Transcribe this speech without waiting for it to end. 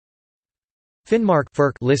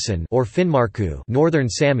Finnmark listen or Finnmarku Northern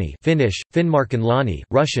Sami Finnish, Finnmarkenlaani,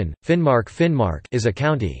 Russian, Finnmark is a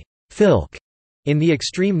county fylke in the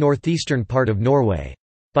extreme northeastern part of Norway.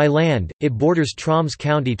 By land, it borders Troms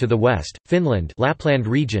County to the west, Finland Lapland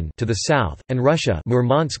region to the south, and Russia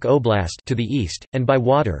Murmansk Oblast to the east, and by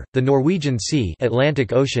water, the Norwegian Sea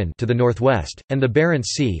Atlantic Ocean to the northwest, and the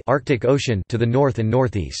Barents Sea Arctic Ocean to the north and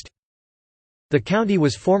northeast. The county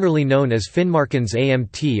was formerly known as Finnmarkens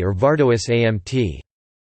Amt or Vardøas Amt.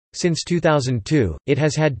 Since 2002, it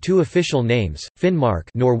has had two official names, Finnmark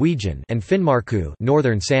Norwegian and Finnmarku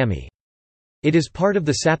Northern Sami. It is part of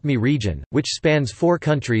the Sapmi region, which spans 4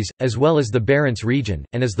 countries, as well as the Barents region,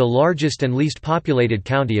 and is the largest and least populated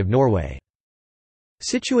county of Norway.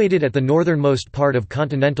 Situated at the northernmost part of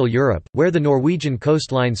continental Europe, where the Norwegian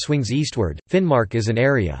coastline swings eastward, Finnmark is an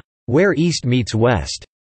area where east meets west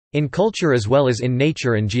in culture as well as in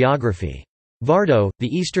nature and geography. Vardø,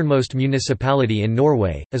 the easternmost municipality in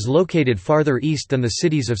Norway, is located farther east than the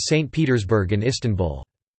cities of St. Petersburg and Istanbul.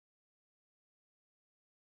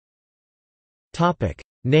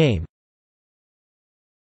 Name.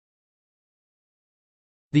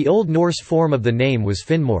 The Old Norse form of the name was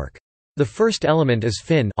Finnmark. The first element is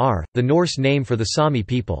Finn the Norse name for the Sami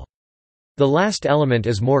people. The last element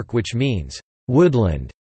is mork, which means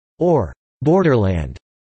woodland or borderland.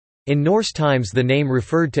 In Norse times the name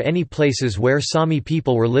referred to any places where Sami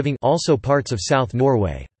people were living, also parts of South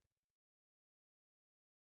Norway.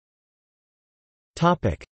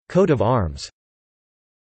 Coat of arms.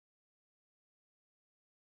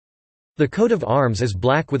 The coat of arms is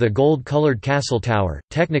black with a gold-colored castle tower,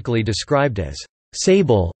 technically described as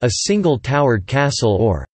sable, a single-towered castle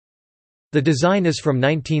or. The design is from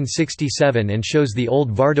 1967 and shows the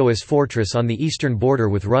old Vardøas fortress on the eastern border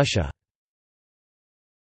with Russia.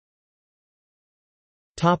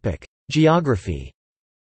 Geography.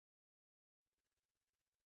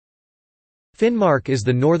 Finnmark is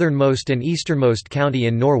the northernmost and easternmost county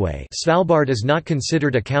in Norway. Svalbard is not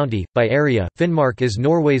considered a county. By area, Finnmark is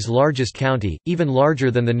Norway's largest county, even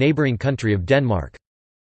larger than the neighbouring country of Denmark.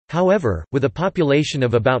 However, with a population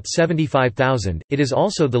of about 75,000, it is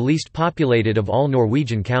also the least populated of all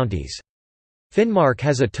Norwegian counties. Finnmark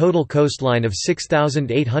has a total coastline of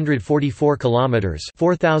 6,844 kilometers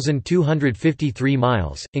 (4,253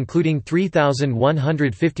 miles), including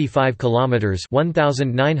 3,155 kilometers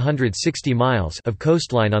 (1,960 miles) of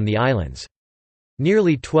coastline on the islands.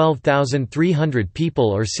 Nearly 12,300 people,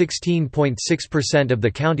 or 16.6% of the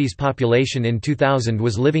county's population in 2000,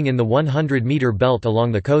 was living in the 100-meter belt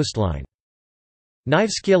along the coastline.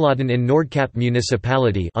 Nivskjellodden in Nordkapp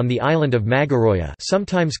municipality on the island of Magaroya,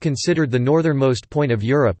 sometimes considered the northernmost point of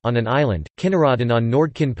Europe, on an island. Kinnarodden on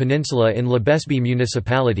Nordkinn Peninsula in Lebesby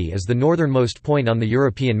municipality is the northernmost point on the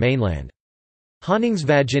European mainland.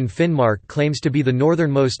 Honningsvåg in Finnmark claims to be the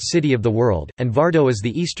northernmost city of the world, and Vardø is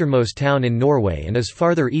the easternmost town in Norway and is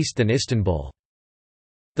farther east than Istanbul.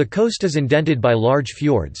 The coast is indented by large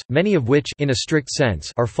fjords, many of which, in a strict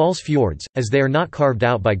sense, are false fjords, as they are not carved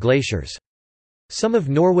out by glaciers. Some of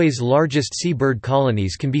Norway's largest seabird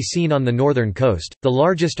colonies can be seen on the northern coast. The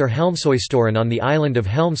largest are Helmsøystoren on the island of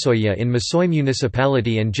Helmsøya in Masøy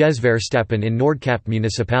municipality and Gjesværstappen in Nordkapp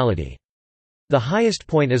municipality. The highest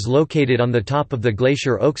point is located on the top of the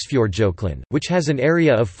glacier Øksfjordjoklen, which has an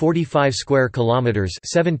area of 45 square kilometers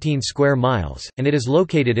 (17 square miles), and it is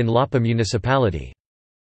located in Loppa municipality.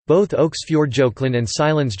 Both Øksfjordjoklen and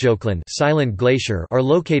Silensjoklen Silent Glacier are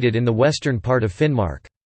located in the western part of Finnmark.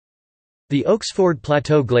 The Øksfjord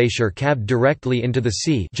Plateau Glacier calved directly into the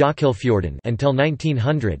sea until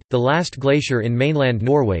 1900, the last glacier in mainland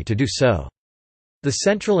Norway to do so. The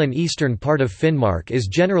central and eastern part of Finnmark is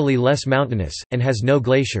generally less mountainous, and has no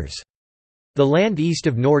glaciers. The land east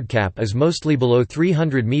of Nordkapp is mostly below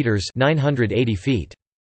 300 metres 980 feet.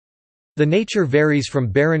 The nature varies from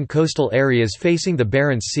barren coastal areas facing the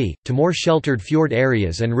Barents Sea, to more sheltered fjord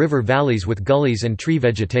areas and river valleys with gullies and tree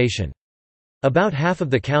vegetation. About half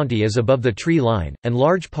of the county is above the tree line, and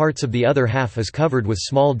large parts of the other half is covered with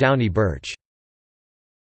small downy birch.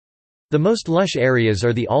 The most lush areas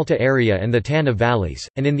are the Alta area and the Tana valleys,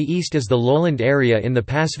 and in the east is the lowland area in the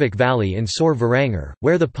Pasvik Valley in Sør-Varanger,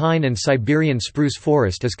 where the pine and Siberian spruce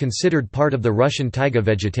forest is considered part of the Russian taiga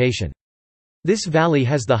vegetation. This valley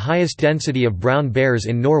has the highest density of brown bears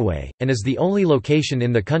in Norway, and is the only location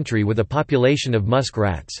in the country with a population of musk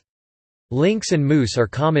rats. Lynx and moose are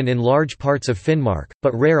common in large parts of Finnmark,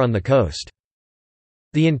 but rare on the coast.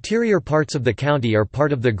 The interior parts of the county are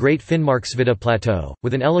part of the Great Finnmarksvidda Plateau,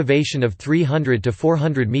 with an elevation of 300 to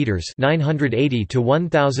 400 metres (980 to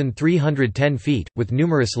 1,310 feet), with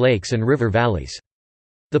numerous lakes and river valleys.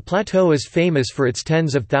 The plateau is famous for its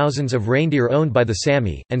tens of thousands of reindeer owned by the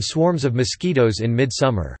Sami, and swarms of mosquitoes in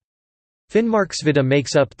mid-summer. Finnmarksvidda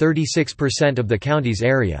makes up 36% of the county's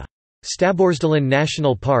area. Stabbursdalen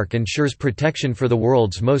National Park ensures protection for the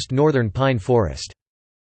world's most northern pine forest.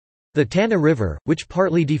 The Tana River, which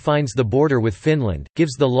partly defines the border with Finland,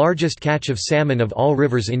 gives the largest catch of salmon of all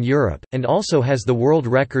rivers in Europe, and also has the world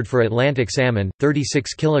record for Atlantic salmon,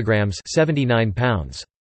 36 kilograms (79 pounds).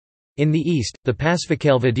 In the east, the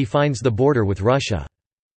Pasvikalva defines the border with Russia.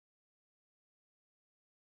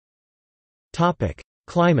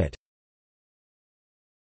 Climate.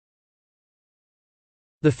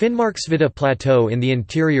 The Finnmarksvidda Plateau in the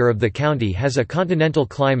interior of the county has a continental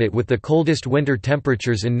climate with the coldest winter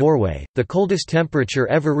temperatures in Norway. The coldest temperature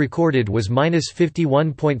ever recorded was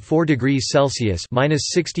 -51.4 degrees Celsius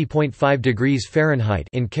 (-60.5 degrees Fahrenheit)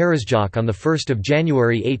 in Karasjok on the 1st of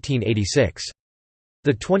January 1886.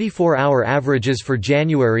 The 24-hour averages for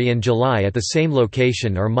January and July at the same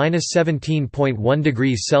location are -17.1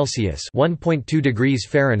 degrees Celsius (1.2 degrees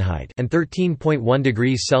Fahrenheit) and 13.1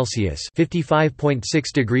 degrees Celsius (55.6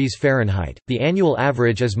 degrees Fahrenheit). The annual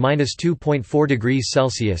average is -2.4 degrees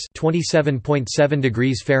Celsius (27.7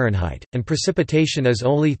 degrees Fahrenheit), and precipitation is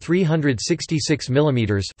only 366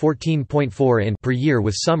 mm (14.4 in) per year,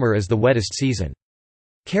 with summer as the wettest season.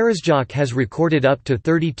 Karasjok has recorded up to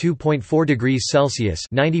 32.4 degrees Celsius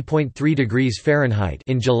 (90.3 degrees Fahrenheit)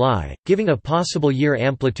 in July, giving a possible year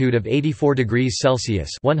amplitude of 84 degrees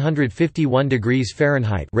Celsius (151 degrees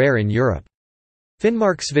Fahrenheit) rare in Europe.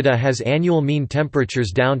 Finnmarksvidda has annual mean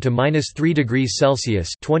temperatures down to -3 degrees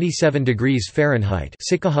Celsius (27 degrees Fahrenheit)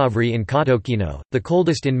 Sikkahavri in Kautokeino, the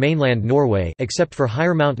coldest in mainland Norway except for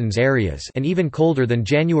higher mountains areas, and even colder than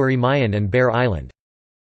January Mayen and Bear Island.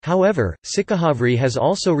 However, Sikkahavri has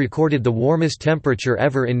also recorded the warmest temperature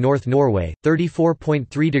ever in North Norway,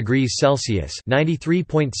 34.3 degrees Celsius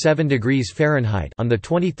 (93.7 degrees Fahrenheit) on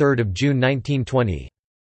 23 June 1920.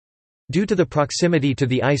 Due to the proximity to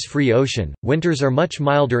the ice-free ocean, winters are much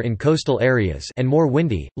milder in coastal areas and more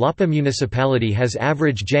windy. Loppa municipality has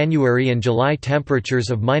average January and July temperatures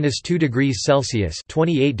of -2 degrees Celsius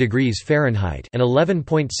 (28 degrees Fahrenheit) and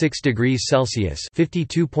 11.6 degrees Celsius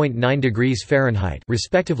 (52.9 degrees Fahrenheit)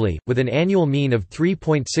 respectively, with an annual mean of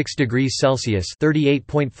 3.6 degrees Celsius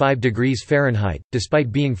 (38.5 degrees Fahrenheit),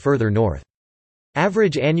 despite being further north.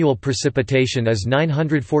 Average annual precipitation is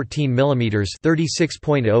 914 mm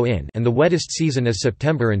 (36.0 in) and the wettest season is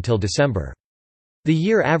September until December. The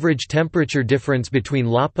year average temperature difference between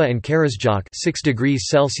Loppa and Karasjok 6 degrees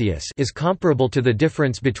Celsius is comparable to the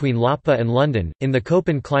difference between Loppa and London. In the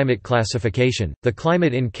Köppen climate classification, the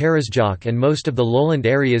climate in Karasjok and most of the lowland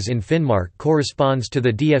areas in Finnmark corresponds to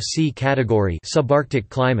the DFC category, subarctic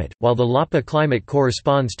climate, while the Loppa climate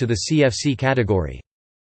corresponds to the CFC category.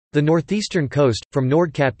 The northeastern coast, from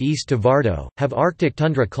Nordkapp east to Vardo, have Arctic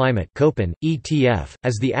tundra climate Köppen, ETF,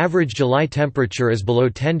 as the average July temperature is below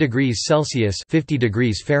 10 degrees Celsius (50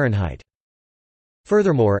 degrees Fahrenheit).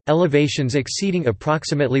 Furthermore, elevations exceeding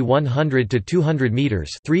approximately 100 to 200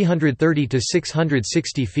 meters (330 to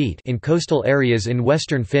 660 feet) in coastal areas in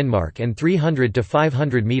western Finnmark and 300 to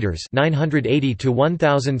 500 meters (980 to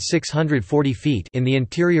 1640 feet) in the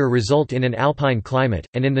interior result in an alpine climate,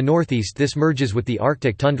 and in the northeast this merges with the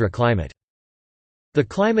Arctic tundra climate. The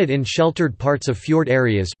climate in sheltered parts of fjord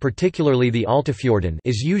areas, particularly the Altafjorden,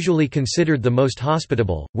 is usually considered the most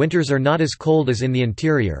hospitable. Winters are not as cold as in the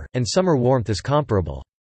interior, and summer warmth is comparable.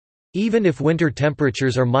 Even if winter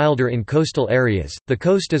temperatures are milder in coastal areas, the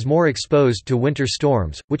coast is more exposed to winter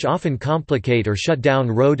storms, which often complicate or shut down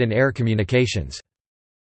road and air communications.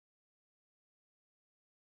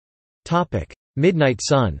 Topic: Midnight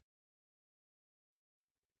sun.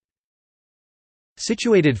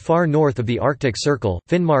 Situated far north of the Arctic Circle,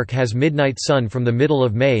 Finnmark has midnight sun from the middle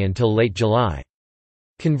of May until late July.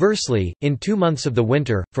 Conversely, in 2 months of the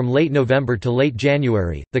winter, from late November to late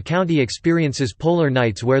January, the county experiences polar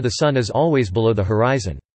nights where the sun is always below the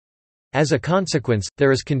horizon. As a consequence,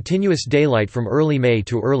 there is continuous daylight from early May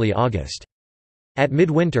to early August. At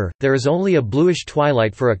midwinter, there is only a bluish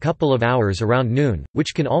twilight for a couple of hours around noon,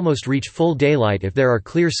 which can almost reach full daylight if there are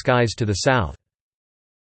clear skies to the south.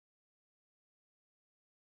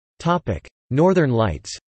 Northern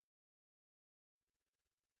Lights.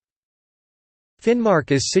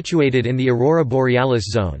 Finnmark is situated in the Aurora Borealis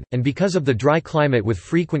zone, and because of the dry climate with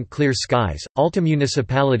frequent clear skies, Alta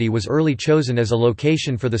municipality was early chosen as a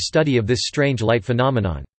location for the study of this strange light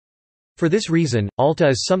phenomenon. For this reason, Alta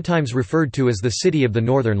is sometimes referred to as the City of the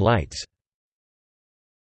Northern Lights.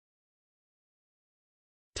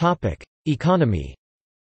 Economy.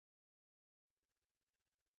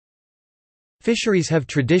 Fisheries have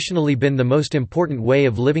traditionally been the most important way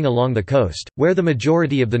of living along the coast, where the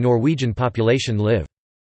majority of the Norwegian population live.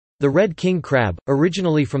 The red king crab,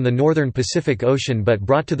 originally from the northern Pacific Ocean but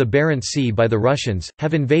brought to the Barents Sea by the Russians,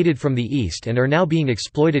 have invaded from the east and are now being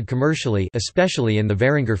exploited commercially, especially in the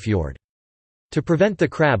Varinger Fjord. To prevent the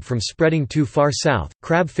crab from spreading too far south,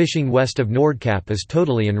 crab fishing west of Nordkapp is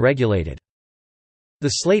totally unregulated. The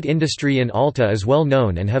slate industry in Alta is well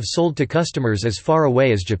known and have sold to customers as far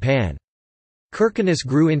away as Japan. Kirkenes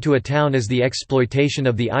grew into a town as the exploitation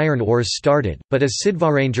of the iron ores started, but as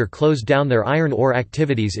Sydvaranger closed down their iron ore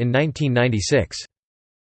activities in 1996.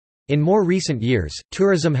 In more recent years,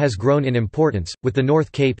 tourism has grown in importance, with the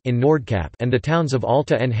North Cape in Nordkapp and the towns of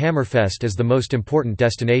Alta and Hammerfest as the most important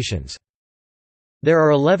destinations. There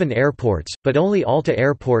are 11 airports, but only Alta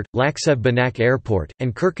Airport, Laksev Banak Airport,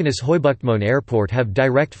 and Kirkenes Høybuktmoen Airport have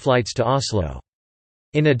direct flights to Oslo.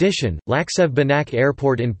 In addition, Laksev Banak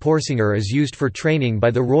Airport in Porsanger is used for training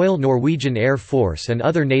by the Royal Norwegian Air Force and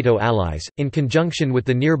other NATO allies, in conjunction with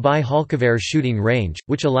the nearby Halkavær shooting range,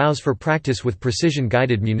 which allows for practice with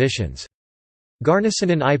precision-guided munitions.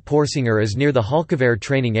 Garnisonen I Porsanger is near the Halkavær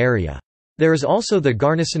training area. There is also the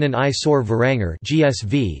Garnisonen I Sør Varanger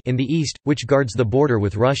in the east, which guards the border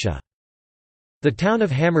with Russia. The town of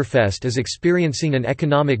Hammerfest is experiencing an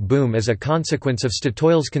economic boom as a consequence of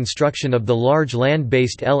Statoil's construction of the large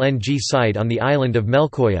land-based LNG site on the island of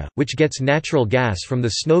Melkøya, which gets natural gas from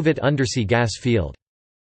the Snøhvit undersea gas field.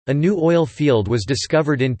 A new oil field was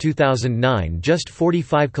discovered in 2009 just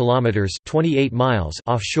 45 kilometers (28 miles)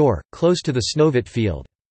 offshore, close to the Snøhvit field.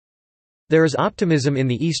 There is optimism in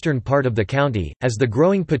the eastern part of the county, as the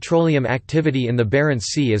growing petroleum activity in the Barents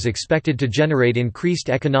Sea is expected to generate increased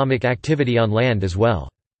economic activity on land as well.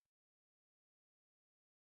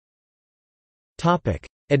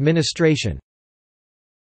 Administration.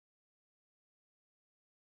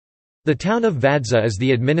 The town of Vadsø is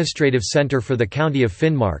the administrative centre for the county of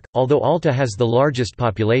Finnmark, although Alta has the largest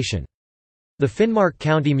population. The Finnmark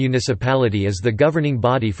County Municipality is the governing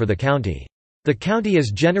body for the county. The county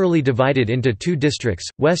is generally divided into two districts,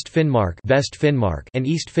 West Finnmark and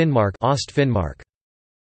East Finnmark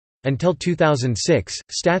Until 2006,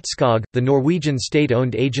 Statskog, the Norwegian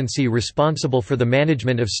state-owned agency responsible for the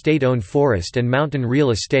management of state-owned forest and mountain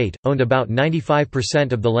real estate, owned about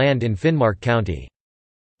 95% of the land in Finnmark County.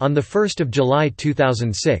 On 1 July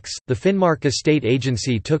 2006, the Finnmark Estate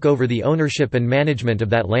Agency took over the ownership and management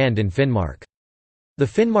of that land in Finnmark. The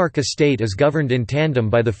Finnmark estate is governed in tandem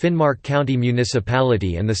by the Finnmark County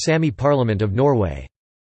Municipality and the Sami Parliament of Norway.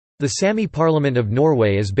 The Sami Parliament of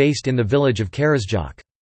Norway is based in the village of Karasjok.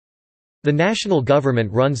 The national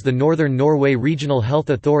government runs the Northern Norway Regional Health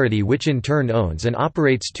Authority, which in turn owns and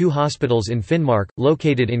operates two hospitals in Finnmark,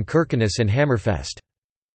 located in Kirkenes and Hammerfest.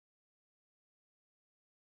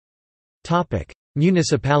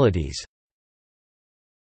 Municipalities.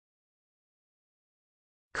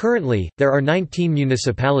 Currently, there are 19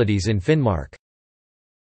 municipalities in Finnmark.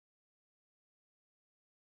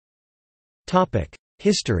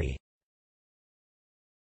 History.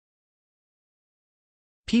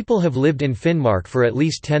 People have lived in Finnmark for at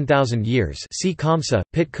least 10,000 years. See Komsa,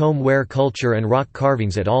 pit comb ware culture and rock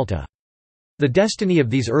carvings at Alta. The destiny of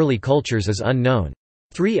these early cultures is unknown.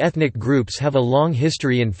 Three ethnic groups have a long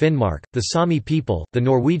history in Finnmark: the Sami people, the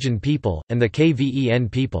Norwegian people, and the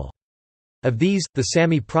Kven people. Of these, the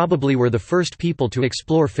Sami probably were the first people to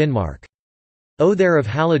explore Finnmark. Othere of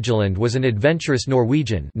Halageland was an adventurous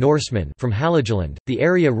Norseman from Halageland, the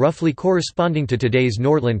area roughly corresponding to today's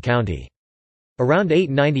Nordland County. Around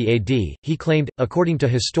 890 AD, he claimed, according to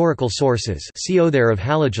historical sources, see Othere of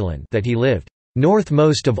Halageland, that he lived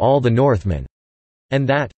northmost of all the Northmen, and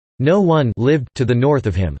that no one lived to the north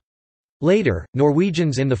of him. Later,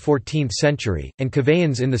 Norwegians in the 14th century, and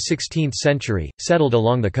Kveans in the 16th century, settled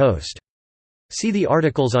along the coast. See the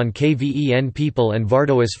articles on Kven people and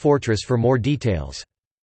Vardøas fortress for more details.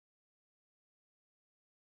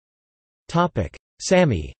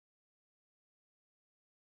 Sami.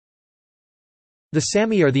 The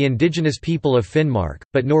Sami are the indigenous people of Finnmark,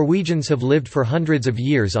 but Norwegians have lived for hundreds of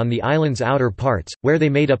years on the island's outer parts, where they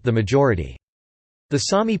made up the majority. The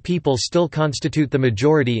Sami people still constitute the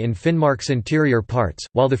majority in Finnmark's interior parts,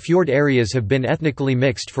 while the fjord areas have been ethnically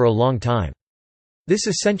mixed for a long time. This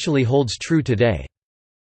essentially holds true today.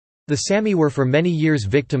 The Sami were for many years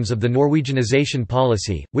victims of the Norwegianization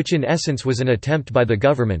policy, which in essence was an attempt by the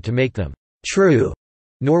government to make them true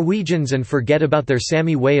Norwegians and forget about their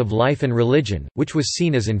Sami way of life and religion, which was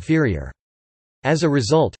seen as inferior. As a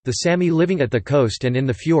result, the Sami living at the coast and in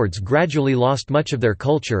the fjords gradually lost much of their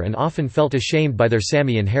culture and often felt ashamed by their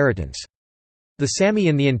Sami inheritance. The Sami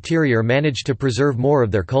in the interior managed to preserve more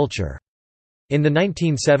of their culture. In the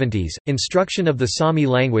 1970s, instruction of the Sami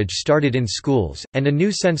language started in schools, and a new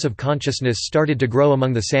sense of consciousness started to grow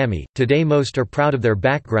among the Sami. Today most are proud of their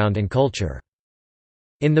background and culture.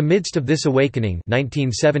 In the midst of this awakening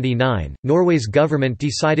 1979, Norway's government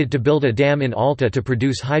decided to build a dam in Alta to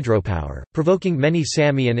produce hydropower, provoking many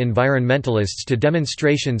Sami and environmentalists to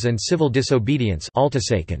demonstrations and civil disobedience.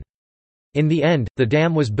 In the end, the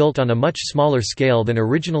dam was built on a much smaller scale than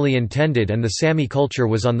originally intended, and the Sami culture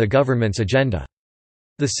was on the government's agenda.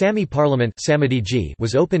 The Sami parliament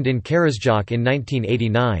was opened in Karasjok in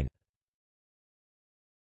 1989.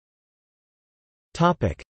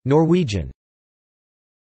 Norwegian.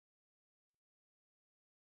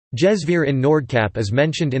 Gjesvir in Nordkapp is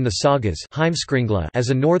mentioned in the sagas as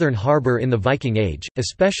a northern harbour in the Viking Age,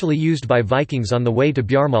 especially used by Vikings on the way to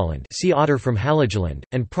Bjarmaland, sea otter from Halageland,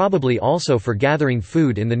 and probably also for gathering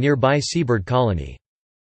food in the nearby seabird colony.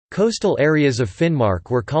 Coastal areas of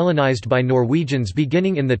Finnmark were colonized by Norwegians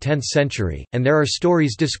beginning in the 10th century, and there are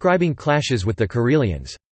stories describing clashes with the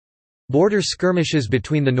Karelians. Border skirmishes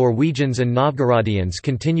between the Norwegians and Novgorodians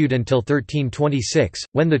continued until 1326,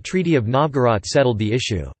 when the Treaty of Novgorod settled the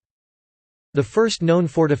issue. The first known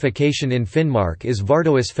fortification in Finnmark is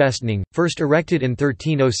Vardøas festning, first erected in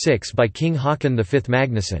 1306 by King Haakon V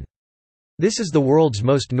Magnusson. This is the world's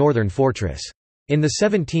most northern fortress. In the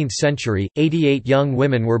 17th century, 88 young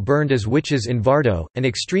women were burned as witches in Vardø, an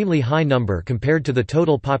extremely high number compared to the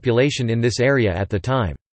total population in this area at the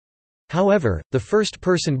time. However, the first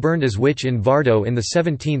person burned as witch in Vardø in the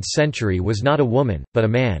 17th century was not a woman, but a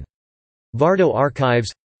man. Vardø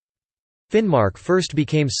archives. Finnmark first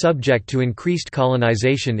became subject to increased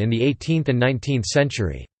colonization in the 18th and 19th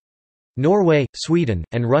century. Norway, Sweden,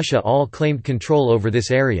 and Russia all claimed control over this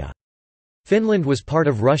area. Finland was part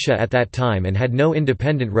of Russia at that time and had no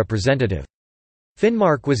independent representative.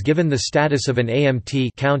 Finnmark was given the status of an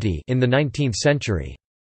AMT county in the 19th century.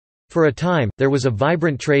 For a time, there was a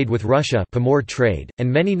vibrant trade with Russia, Pomor trade, and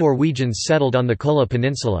many Norwegians settled on the Kola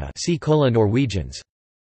Peninsula. See Kola Norwegians.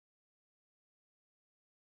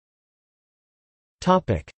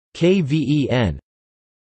 KVEN.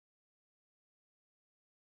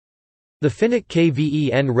 The Finnic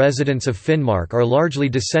KVEN residents of Finnmark are largely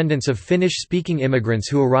descendants of Finnish-speaking immigrants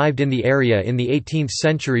who arrived in the area in the 18th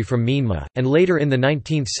century from Myanmar, and later in the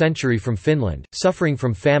 19th century from Finland, suffering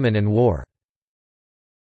from famine and war.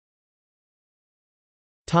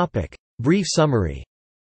 Brief summary.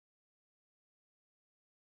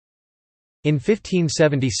 In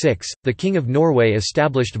 1576, the King of Norway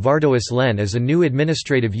established Vardøas len as a new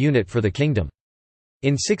administrative unit for the kingdom.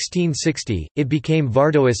 In 1660, it became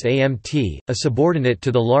Vardøas Amt, a subordinate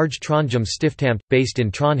to the large Trondheim Stiftamt, based in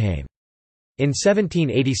Trondheim. In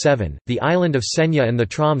 1787, the island of Senja and the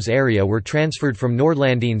Troms area were transferred from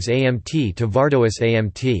Nordlandens Amt to Vardøas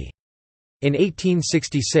Amt. In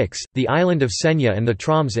 1866, the island of Senja and the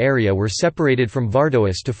Troms area were separated from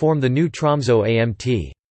Vardøas to form the new Tromsø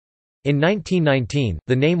Amt. In 1919,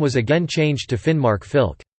 the name was again changed to Finnmark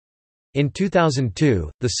Fylke. In 2002,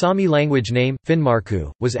 the Sami language name,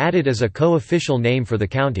 Finnmarku, was added as a co-official name for the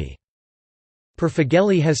county.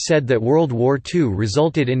 Perfageli has said that World War II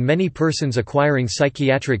resulted in many persons acquiring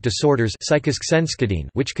psychiatric disorders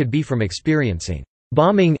which could be from experiencing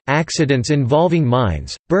bombing, accidents involving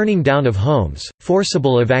mines, burning down of homes,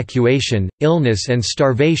 forcible evacuation, illness and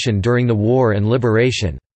starvation during the war and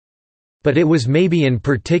liberation. But it was maybe in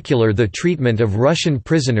particular the treatment of Russian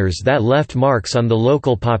prisoners that left marks on the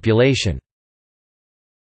local population.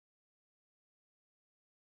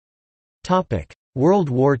 World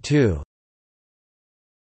War II.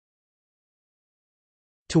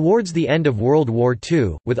 Towards the end of World War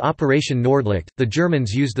II, with Operation Nordlicht, the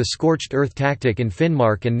Germans used the scorched earth tactic in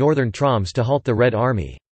Finnmark and northern Troms to halt the Red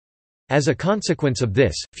Army. As a consequence of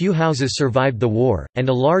this, few houses survived the war, and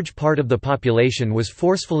a large part of the population was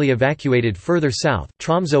forcefully evacuated further south.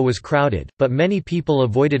 Tromsø was crowded, but many people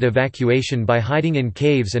avoided evacuation by hiding in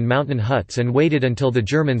caves and mountain huts and waited until the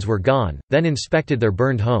Germans were gone, then inspected their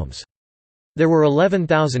burned homes. There were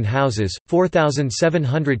 11,000 houses,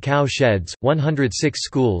 4,700 cow sheds, 106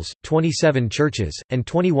 schools, 27 churches, and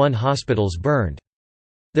 21 hospitals burned.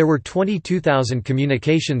 There were 22,000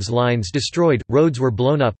 communications lines destroyed, roads were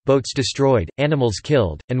blown up, boats destroyed, animals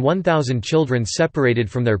killed, and 1,000 children separated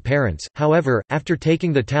from their parents. However, after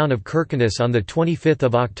taking the town of Kirkenes on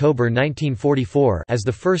 25 October 1944 as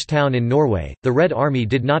the first town in Norway, the Red Army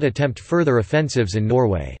did not attempt further offensives in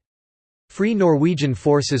Norway. Free Norwegian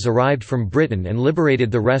forces arrived from Britain and liberated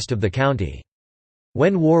the rest of the county.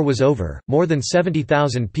 When war was over, more than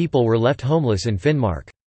 70,000 people were left homeless in Finnmark.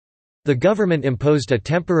 The government imposed a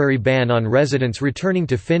temporary ban on residents returning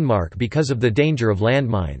to Finnmark because of the danger of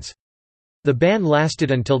landmines. The ban lasted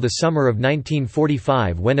until the summer of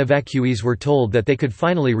 1945 when evacuees were told that they could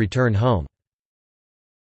finally return home.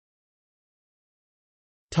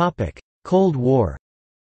 Cold War.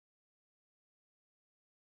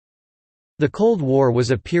 The Cold War was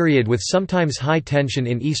a period with sometimes high tension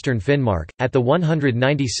in eastern Finnmark, at the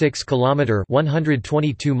 196-kilometre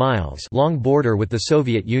 (122 miles) long border with the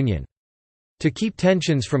Soviet Union. To keep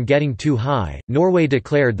tensions from getting too high, Norway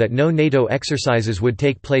declared that no NATO exercises would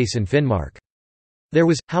take place in Finnmark. There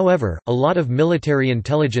was, however, a lot of military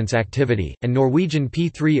intelligence activity, and Norwegian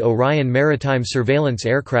P-3 Orion maritime surveillance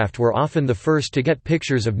aircraft were often the first to get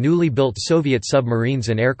pictures of newly built Soviet submarines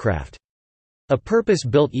and aircraft. A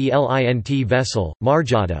purpose-built ELINT vessel,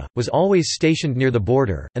 Marjata, was always stationed near the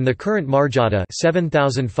border, and the current Marjata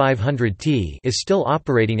 7500T is still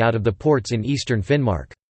operating out of the ports in eastern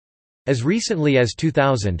Finnmark. As recently as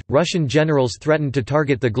 2000, Russian generals threatened to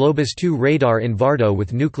target the Globus 2 radar in Vardo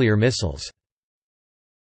with nuclear missiles.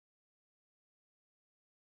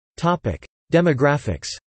 Demographics.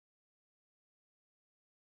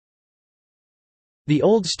 The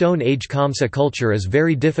Old Stone Age Kamsa culture is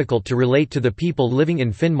very difficult to relate to the people living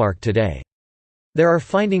in Finnmark today. There are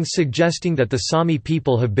findings suggesting that the Sami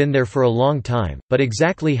people have been there for a long time, but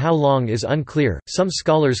exactly how long is unclear, some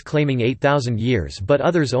scholars claiming 8,000 years but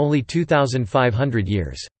others only 2,500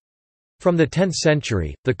 years. From the 10th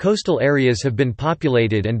century, the coastal areas have been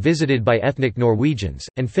populated and visited by ethnic Norwegians,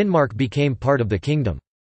 and Finnmark became part of the kingdom.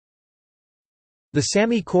 The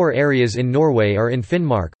Sami core areas in Norway are in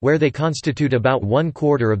Finnmark, where they constitute about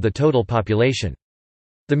 1/4 of the total population.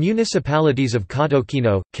 The municipalities of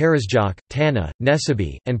Kautokeino, Karasjok, Tana,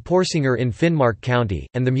 Nesseby, and Porsanger in Finnmark County,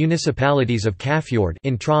 and the municipalities of Kafjord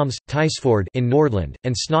in Troms, Tysfjord in Nordland,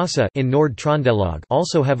 and Snåsa in Nord-Trøndelag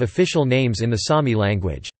also have official names in the Sami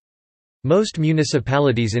language. Most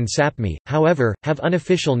municipalities in Sápmi, however, have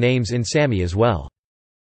unofficial names in Sami as well.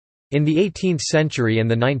 In the 18th century and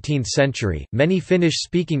the 19th century, many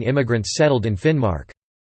Finnish-speaking immigrants settled in Finnmark.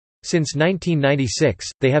 Since 1996,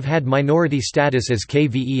 they have had minority status as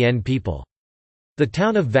Kven people. The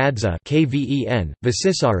town of Vadsa (Kven,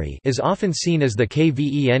 Vasisari) is often seen as the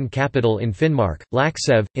Kven capital in Finnmark.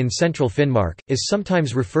 Laksev, in central Finnmark, is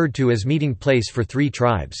sometimes referred to as meeting place for three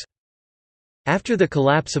tribes. After the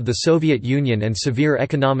collapse of the Soviet Union and severe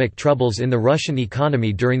economic troubles in the Russian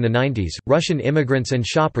economy during the 90s, Russian immigrants and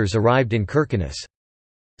shoppers arrived in Kirkenes.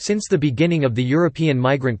 Since the beginning of the European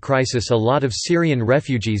migrant crisis, a lot of Syrian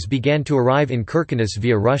refugees began to arrive in Kirkenes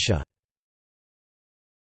via Russia.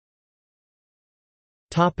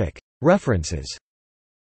 References.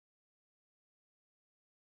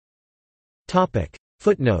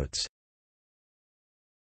 Footnotes.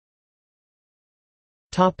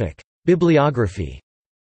 Bibliography.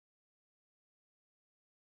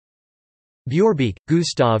 Bjørbeek,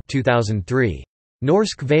 Gustav 2003.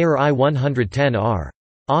 Norsk Veier I 110R.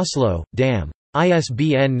 Oslo, Dam.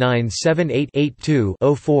 ISBN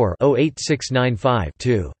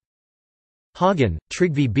 978-82-04-08695-2. Hagen,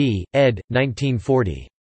 Trygve B., ed. 1940.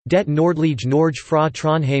 Det Nordlige Norge fra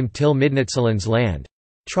Trondheim til Midnattssolens land.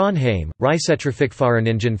 Trondheim,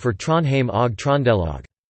 Reisetrafikkforeningen for Trondheim og Trondelag.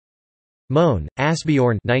 Mohn,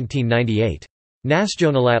 Asbjørn 1998.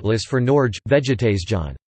 Nasjonalatlas for Norge,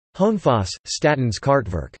 Vegetasjon. Hønefoss, Statens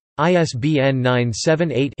Kartverk. ISBN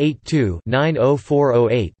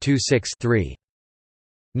 978-82-90408-26-3.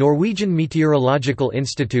 Norwegian Meteorological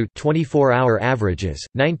Institute 24-hour averages,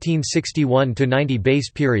 1961–90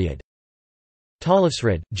 base period.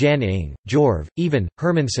 Tollefsrud, Jan Ing, Jorv, Even,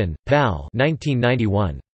 Hermansen, Pal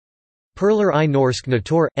 1991. Perler I Norsk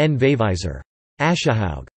Natur, en Veiviser.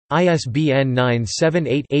 Aschehoug. ISBN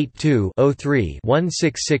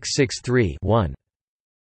 978-82-03-16663-1.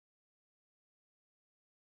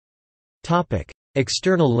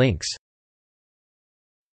 External links.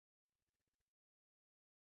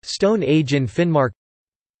 Stone Age in Finnmark.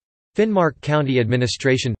 Finnmark County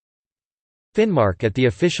Administration. Finnmark at the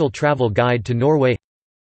official travel guide to Norway.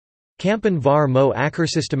 Kampen var mo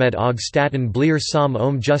akkersystemet og staten blir som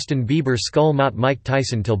om Justin Bieber skull mot Mike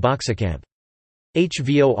Tyson til boksekamp.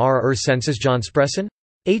 HVOR Sensasjonspressen?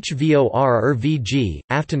 HVOR VG,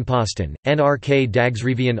 Aftenposten, NRK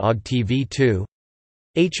Dagsrevyen og TV2?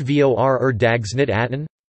 HVOR Dagsnytt 18?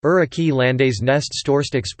 Ikke landes nest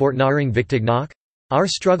største eksportnæring vigtig nok? Our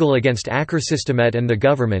struggle against akkersystemet and the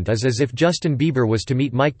government is as if Justin Bieber was to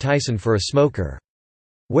meet Mike Tyson for a smoker.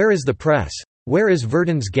 Where is the press? Where is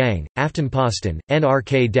Verdens Gang, Aftenposten,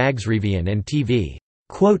 NRK Dagsrevyen and TV?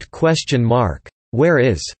 Where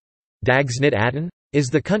is Dagsnytt 18? Is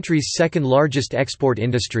the country's second largest export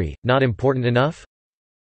industry not important enough?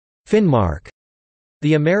 Finnmark.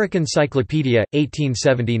 The American Cyclopedia,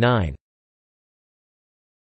 1879.